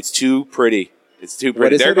 It's too pretty. It's too What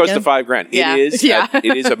pretty. is There it goes again? the $5,000. Yeah. It is. Yeah.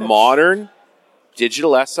 It is a modern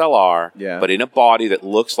digital SLR, Yeah. but in a body that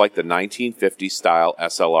looks like the 1950 style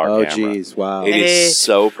SLR Oh, camera. geez. Wow. It is It's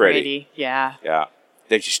so pretty. Yeah. Yeah.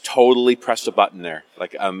 They just totally pressed a button there.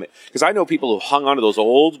 Like, because I know people who hung onto those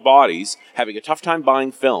old bodies having a tough time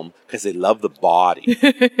buying film because they love the body.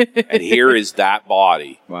 And here is that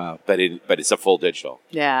body. Wow. But it's a full digital.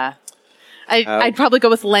 Yeah. I'd probably go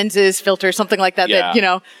with lenses, filters, something like that. Yeah. That, you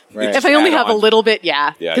know, Right. if I only Add have a on. little bit,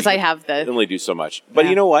 yeah. Yeah, Because you I can have the. only do so much. But Yeah.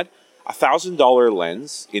 you know what? $1,000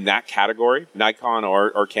 lens in that category, Nikon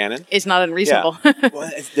or Canon, Is not unreasonable.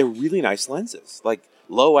 well, they're really nice lenses. Like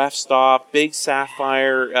low f-stop, big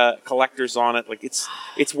sapphire collectors on it. Like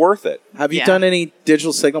it's worth it. Have you Yeah. done any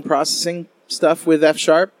digital signal processing stuff with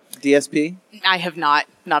F-Sharp, DSP? I have not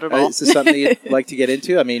at all. Is this something you'd like to get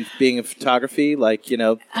into? I mean, being in photography, like, you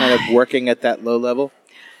know, kind of working at that low level?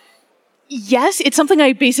 Yes, it's something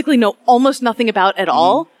I basically know almost nothing about at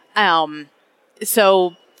all.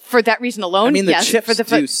 So for that reason alone, I mean, the yes. chips for the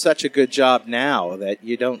do such a good job now that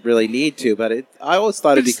you don't really need to, but I always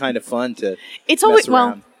thought it'd be kind of fun to It's mess always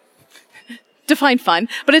around. define fun,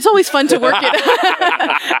 but it's always fun to work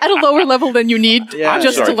at a lower level than you need Yeah.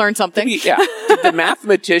 just Sorry. to learn something. Yeah. Did the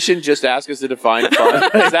mathematician just ask us to define fun?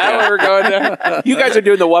 Is that where we're going there? You guys are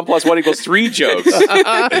doing the 1 + 1 = 3 jokes.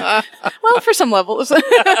 Well, for some levels.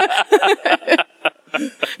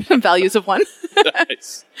 Values of one.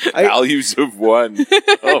 Nice. Values of one.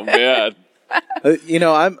 Oh man. You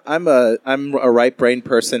know, I'm a right brain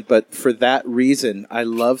person, but for that reason, I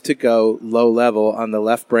love to go low level on the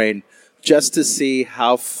left brain just to see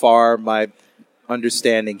how far my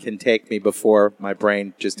understanding can take me before my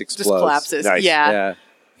brain just explodes. Just collapses. Nice. Yeah.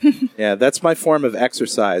 Yeah. Yeah, that's my form of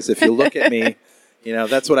exercise. If you look at me, you know,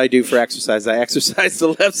 that's what I do for exercise. I exercise the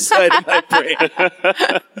left side of my brain.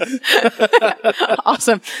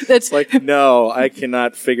 Awesome. That's Like, no, I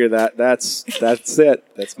cannot figure that. That's it.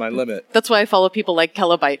 That's my limit. that's why I follow people like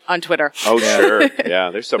Kilobyte on Twitter. Oh sure. Yeah.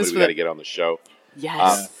 There's somebody That's we got to what- get on the show.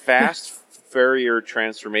 Yes. Fast Fourier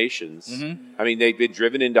transformations. I mean, they've been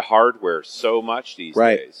driven into hardware so much these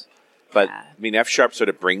Right. days. But I mean, F# sort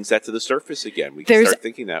of brings that to the surface again. We can There's- start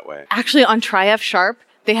thinking that way, Actually, on Try F Sharp,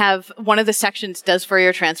 they have one of the sections does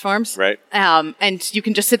Fourier transforms. right? And you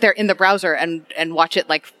can just sit there in the browser and watch it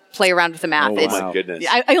like play around with the math. Oh, It's- wow. My goodness.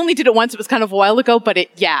 I only did it once. It was kind of a while ago, but and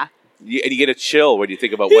And you get a chill when you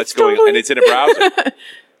think about what's going on, totally- and it's in a browser.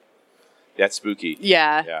 That's spooky.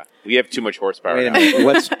 yeah. Yeah, we have too much horsepower Wait a now.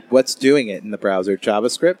 minute. What's doing it in the browser?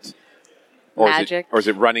 JavaScript? Magic. Or is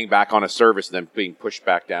it running back on a service and then being pushed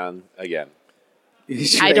back down again? I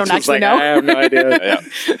don't Rachel's actually like, know. I have no idea. Yeah.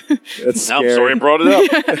 That's I'm scary. sorry I brought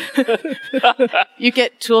it up. You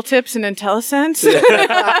get tooltips and IntelliSense.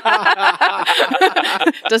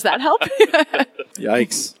 Does that help?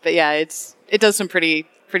 Yikes. But yeah, it does some pretty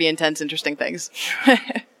interesting things.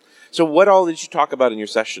 So what all did you talk about in your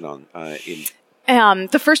session on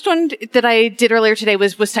The first one that I did earlier today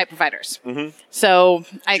was type providers. Mm-hmm. So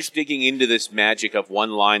I just digging into this magic of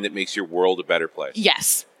one line that makes your world a better place?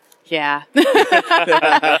 yes. Yeah. And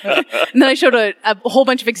then I showed a whole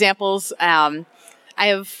bunch of examples. I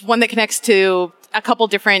have one that connects to a couple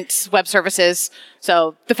different web services.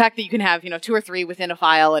 So the fact that you can have, 2 or 3 within a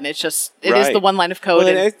file and it is Right. the one line of code. Well,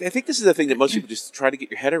 and- and I think this is the thing that most people just try to get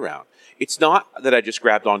your head around. It's not that I just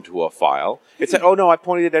grabbed onto a file. It's that, oh no, I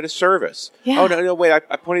pointed it at a service. Yeah. Oh no, wait, I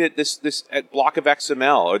pointed at this at block of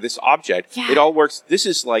XML or this object. Yeah. It all works. This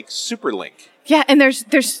is like Superlink. yeah. And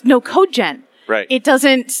there's no code gen. Right. It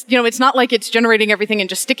doesn't, it's not like it's generating everything and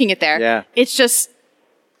just sticking it there. Yeah. It's just,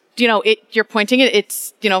 you're pointing it,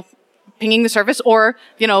 it's, pinging the service or,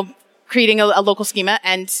 creating a local schema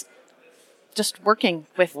and just working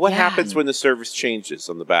with. What happens when the service changes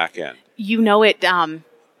on the back end?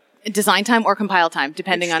 Design time or compile time,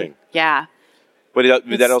 depending on, But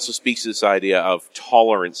that also speaks to this idea of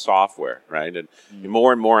tolerant software, right? And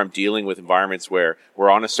more I'm dealing with environments where we're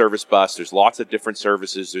on a service bus. There's lots of different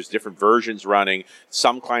services. There's different versions running.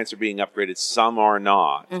 Some clients are being upgraded. Some are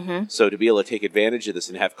not. So to be able to take advantage of this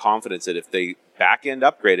and have confidence that if they back end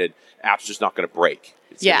upgraded, app's just not going to break.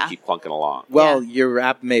 It's going to keep plunking along. Well, your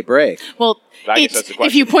app may break. Well, I guess that's the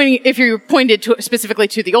question. if you pointed specifically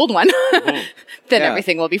to the old one, then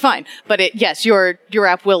everything will be fine. But your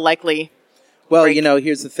app will likely. Well,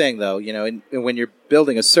 here's the thing, though. When you're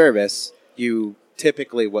building a service,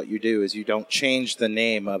 typically what you do is you don't change the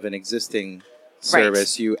name of an existing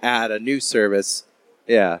service. You add a new service.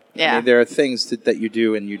 Yeah. I mean, there are things that you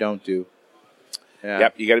do and you don't do. Yeah.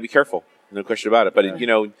 Yep, you got to be careful. No question about it. But,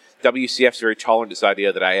 WCF's very tolerant to this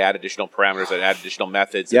idea that I add additional parameters, I add additional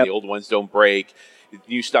methods, and the old ones don't break.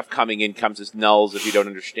 New stuff coming in comes as nulls if you don't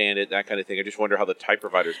understand it, that kind of thing. I just wonder how the type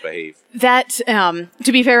providers behave. That,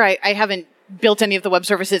 to be fair, I haven't built any of the web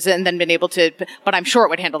services and then been able to, but I'm sure it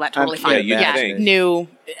would handle that totally fine. New,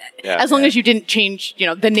 as long as you didn't change,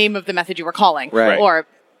 the name of the method you were calling, or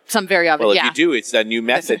some very obvious. Well, if you do, it's a new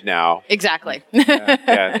method now. Exactly.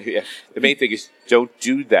 The main thing is don't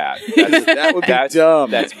do that. That would be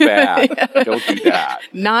dumb. That's bad. Don't do that.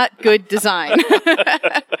 Not good design.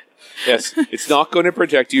 Yes, it's not going to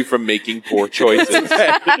protect you from making poor choices.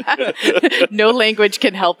 No language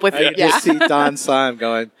can help with it. I just see Don Simon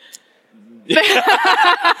going.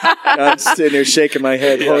 I'm sitting there shaking my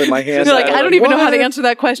head, holding my hands. You're like, I don't even know how to answer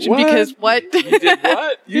that question because what? You did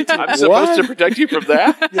what? I'm supposed to protect you from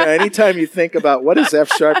that? Yeah, anytime you think about what is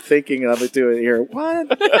F# thinking of it doing here,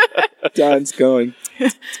 what? Don's going.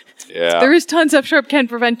 Yeah. There is tons F#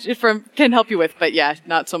 can help you with, but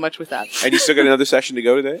not so much with that. And you still got another session to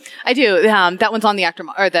go today? I do. That one's on the actor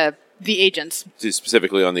or the agents.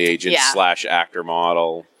 Specifically on the agents / actor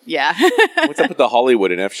model. Yeah. What's up with the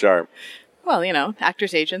Hollywood in F#? Well,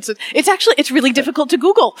 actors, agents. It's really difficult to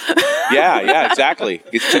Google. Yeah, exactly.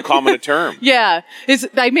 It's too common a term. Yeah.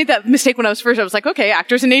 I made that mistake when I was first. I was like, okay,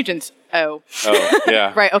 actors and agents. Oh,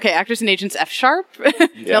 yeah. Right. Okay. Actors and agents, F#,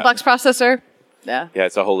 mailbox processor. Yeah. Yeah,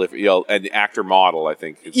 it's a whole different, and the actor model, I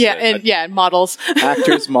think. And models.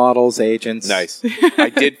 Actors, models, agents. Nice. I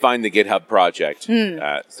did find the GitHub project.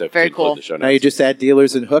 So very cool. Now you just add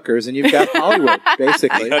dealers and hookers and you've got Hollywood,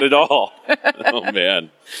 basically. Got it all. Oh, man.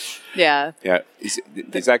 Yeah. Yeah. Is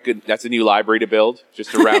that good? That's a new library to build, just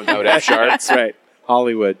to round out F#. That's right.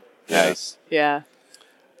 Hollywood. Nice. Yeah.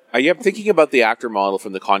 I am thinking about the actor model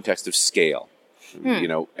from the context of scale.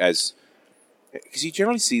 Because you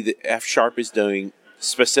generally see that F# is doing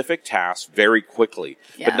specific tasks very quickly,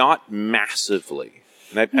 but not massively.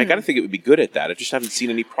 And I got to think it would be good at that. I just haven't seen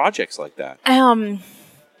any projects like that.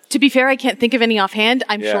 To be fair, I can't think of any offhand.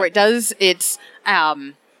 I'm sure it does. It's,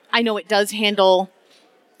 I know it does handle,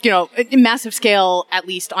 massive scale, at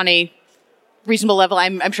least on a reasonable level.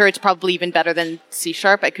 I'm sure it's probably even better than C#.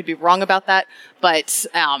 I could be wrong about that, but,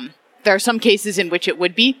 there are some cases in which it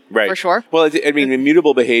would be, for sure. Well,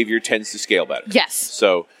 immutable behavior tends to scale better. Yes.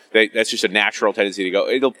 So that's just a natural tendency to go,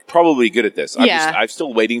 it'll probably be good at this. I'm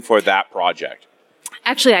still waiting for that project.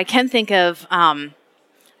 Actually, I can think of,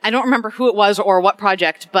 I don't remember who it was or what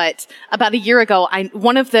project, but about a year ago,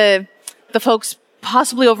 one of the folks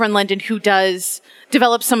possibly over in London who does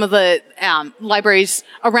develop some of the libraries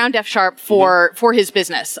around F# for his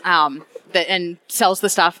business and sells the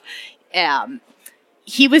stuff.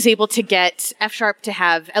 He was able to get F# to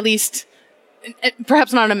have at least,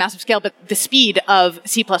 perhaps not on a massive scale, but the speed of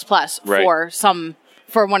C++ for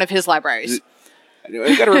one of his libraries.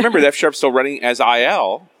 You got to remember that F# still running as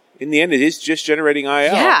IL. In the end, it is just generating IL.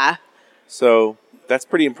 Yeah. So that's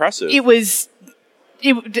pretty impressive. It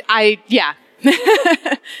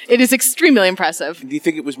is extremely impressive. Do you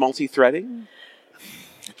think it was multi-threading?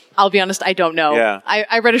 I'll be honest, I don't know. Yeah.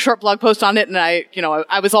 I read a short blog post on it and I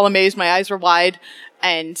was all amazed. My eyes were wide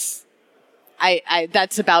and I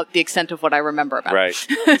that's about the extent of what I remember about it. Right.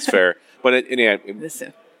 That's fair. But it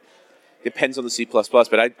depends on the C++,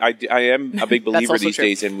 but I am a big believer these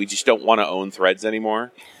days and we just don't want to own threads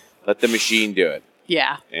anymore. Let the machine do it.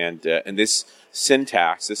 Yeah. And this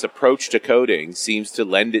syntax, this approach to coding seems to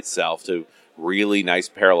lend itself to really nice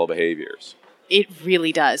parallel behaviors. It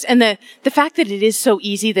really does. And the fact that it is so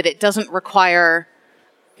easy that it doesn't require,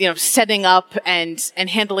 setting up and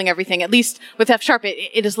handling everything, at least with F#,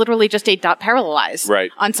 it is literally just a dot parallelize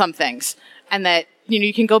on some things. and that,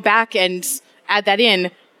 you can go back and add that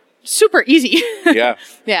in super easy. Yeah.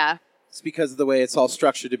 Yeah. It's because of the way it's all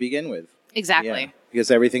structured to begin with. Exactly. Yeah.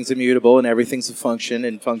 Because everything's immutable and everything's a function,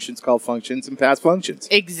 and functions call functions and pass functions.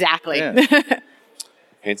 Exactly. Yeah.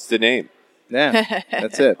 Hence the name. Yeah,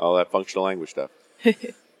 that's it. All that functional language stuff.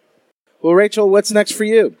 Well, Rachel, what's next for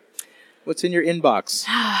you? What's in your inbox?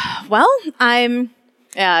 Well, I'm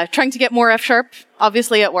trying to get more F#,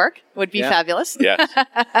 obviously, at work. Would be Yeah. fabulous. Yes.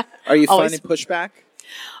 Are you Always. finding pushback?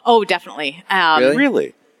 Oh, definitely. Really?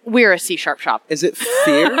 Really? We're a C# shop. Is it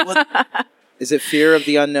fear? Is it fear of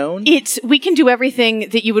the unknown? We can do everything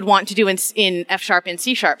that you would want to do in F# and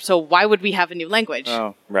C#. So why would we have a new language?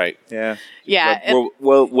 Oh, Right. yeah. Yeah.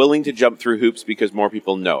 We're willing to jump through hoops because more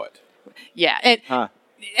people know it. Yeah. Huh.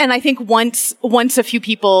 And I think once a few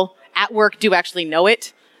people at work do actually know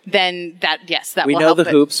it, then that We will know help. the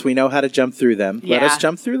But- hoops. We know how to jump through them. Let Yeah. us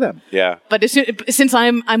jump through them. Yeah. But since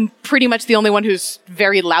I'm pretty much the only one who's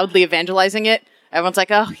very loudly evangelizing it, everyone's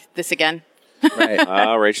like, oh, this again.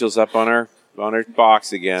 Right. Rachel's up on her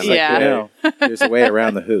box again. Yeah. You know, there's a way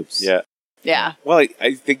around the hoops. Yeah. Yeah. Well,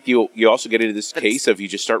 I think you also get into this case of you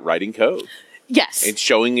just start writing code Yes. and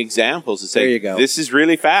showing examples and There saying, you go. this is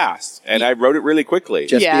really fast, and I wrote it really quickly.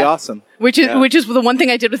 Just be Yeah. awesome. Which is the one thing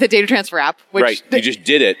I did with the data transfer app. Which Right. You just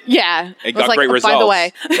did it. yeah. It I was got like, great oh, results. by the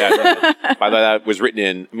way. Yeah, by the way, that was written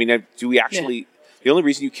in. I mean, do we actually? The only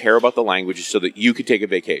reason you care about the language is so that you could take a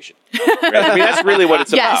vacation. Right? I mean, that's really what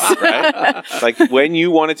it's Yes. about, right? Like when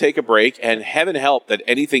you want to take a break, and heaven help that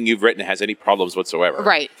anything you've written has any problems whatsoever.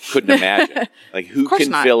 Right. Couldn't imagine. Like who course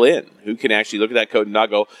can not. fill in? Who can actually look at that code and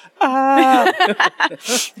not go,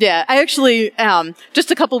 Yeah, I actually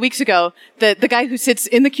just a couple weeks ago, the guy who sits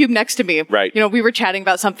in the cube next to me, Right. we were chatting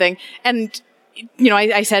about something, and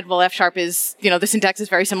I said, well, F# is, the syntax is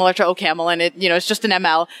very similar to OCaml, and it's just an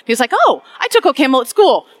ML. He was like, oh, I took OCaml at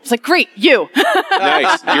school. I was like, great, you.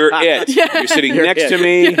 nice, you're it. You're sitting next to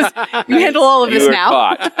me. You handle all of this You are now.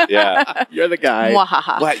 caught. Yeah. You're the guy.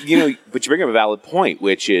 Mwahaha. But but you bring up a valid point,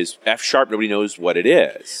 which is F#. Nobody knows what it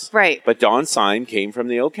is, Right. But Don Sign came from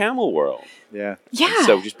the OCaml world, Yeah. Yeah.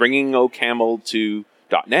 so just bringing OCaml to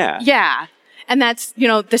 .NET. Yeah. And that's,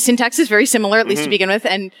 the syntax is very similar, at least to begin with.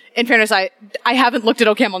 And in fairness, I haven't looked at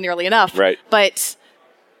OCaml nearly enough. Right. But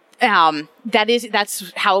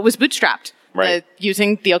that's how it was bootstrapped. Right.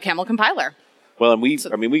 Using the OCaml compiler. Well, and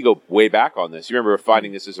we go way back on this. You remember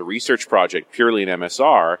finding this as a research project purely in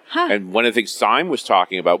MSR, and one of the things Syme was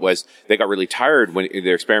talking about was they got really tired when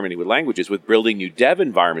they're experimenting with languages with building new dev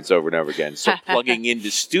environments over and over again. So plugging into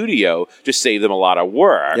Studio just saved them a lot of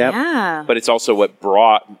work. Yep. Yeah. But it's also what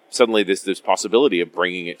brought suddenly this possibility of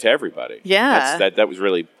bringing it to everybody. Yeah. That was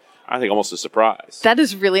really, I think, almost a surprise. That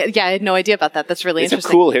is really, I had no idea about that. That's really It's a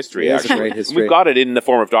interesting. cool history, It is a actually. great history. We've got it in the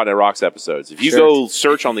form of .NET Rocks episodes. If you Sure. go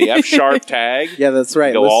search on the F# tag, Yeah, that's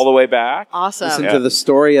right. go all the way back. Awesome. Listen Yeah. to the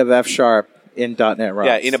story of F# in .NET Rocks.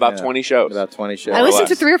 Yeah, in about 20 shows. About 20 shows. I listened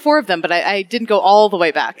to less. 3 or 4 of them, but I didn't go all the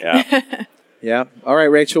way back. Yeah. Yeah. All right,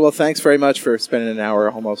 Rachel. Well, thanks very much for spending an hour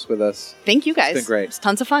almost with us. Thank you, guys. It's been great. It's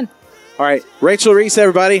tons of fun. All right, Rachel Reese,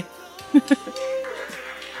 everybody.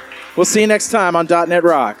 We'll see you next time on .NET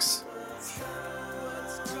Rocks.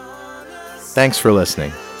 Thanks for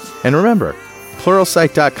listening. And remember,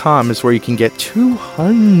 Pluralsight.com is where you can get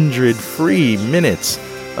 200 free minutes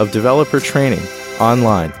of developer training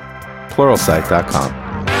online. Pluralsight.com.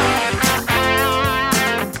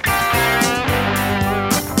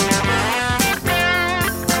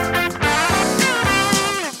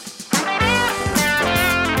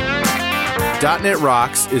 .NET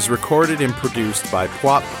Rocks is recorded and produced by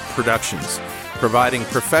PWOP Productions, providing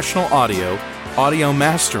professional audio, audio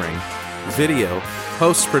mastering, video,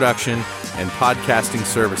 post-production, and podcasting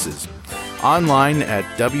services. Online at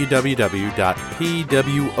www.pwop.com.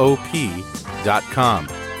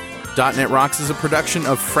 .NET Rocks is a production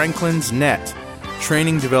of Franklin's Net,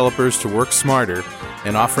 training developers to work smarter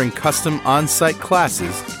and offering custom on-site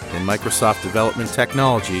classes in Microsoft development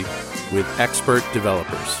technology with expert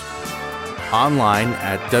developers. Online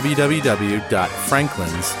at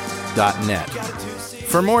www.franklins.net.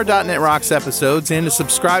 For more .NET Rocks episodes and to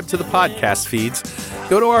subscribe to the podcast feeds,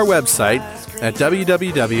 go to our website at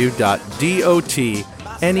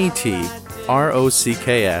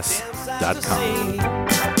www.dotnetrocks.com.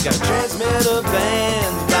 Got a transmitter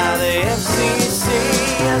band